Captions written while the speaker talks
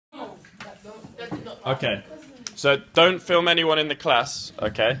Okay. So don't film anyone in the class,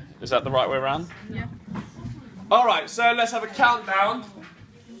 okay? Is that the right way around? Yeah. Alright, so let's have a countdown.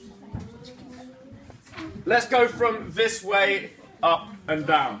 Let's go from this way up and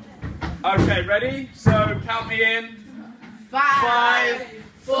down. Okay, ready? So count me in. 5,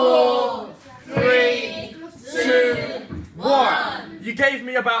 4, 3, 2, 1. You gave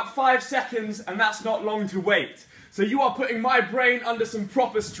me about 5 seconds, and that's not long to wait. So you are putting my brain under some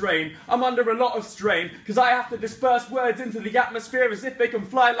proper strain. I'm under a lot of strain, because I have to disperse words into the atmosphere as if they can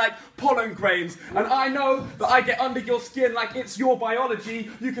fly like pollen grains. And I know that I get under your skin like it's your biology.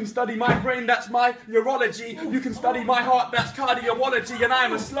 You can study my brain, that's my neurology. You can study my heart, that's cardiology. And I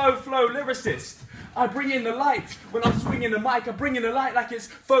am a slow flow lyricist. I bring in the light when I'm swinging the mic. I bring in the light like it's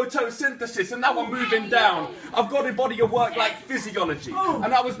photosynthesis, and now I'm moving down. I've got a body of work like physiology,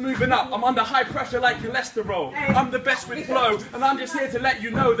 and I was moving up. I'm under high pressure like cholesterol. I'm the best with flow, and I'm just here to let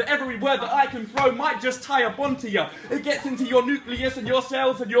you know that every word that I can throw might just tie up onto you. It gets into your nucleus and your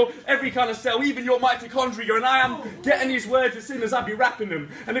cells and your every kind of cell, even your mitochondria, and I am getting these words as soon as I be rapping them.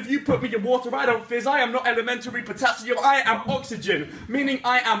 And if you put me in water, I don't fizz. I am not elementary potassium. I am oxygen, meaning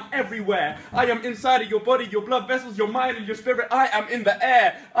I am everywhere. I am inside of your body, your blood vessels, your mind and your spirit. I am in the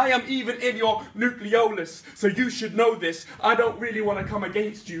air. I am even in your nucleolus. So you should know this. I don't really want to come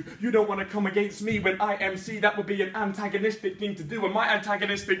against you. You don't want to come against me when I MC. That would be an antagonistic thing to do. And my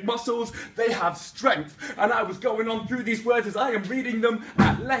antagonistic muscles, they have strength. And I was going on through these words as I am reading them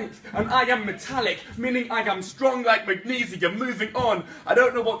at length. And I am metallic, meaning I am strong like magnesium. Moving on. I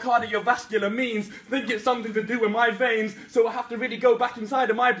don't know what cardiovascular means. Think it's something to do with my veins. So I have to really go back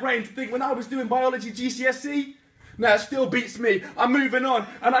inside of my brain to think when I was doing biology GCSE? Now it still beats me. I'm moving on,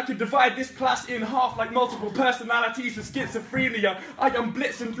 and I can divide this class in half like multiple personalities and schizophrenia. I am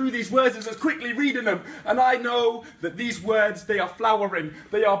blitzing through these words as quickly reading them, and I know that these words, they are flowering,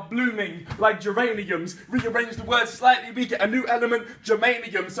 they are blooming like geraniums. Rearrange the words slightly, we get a new element,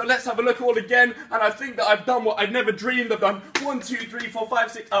 germanium. So let's have a look all again, and I think that I've done what I've never dreamed of done. 1, 2, 3, 4,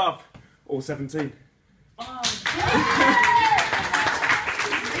 5, 6, all 17. Oh,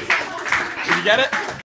 Did you get it?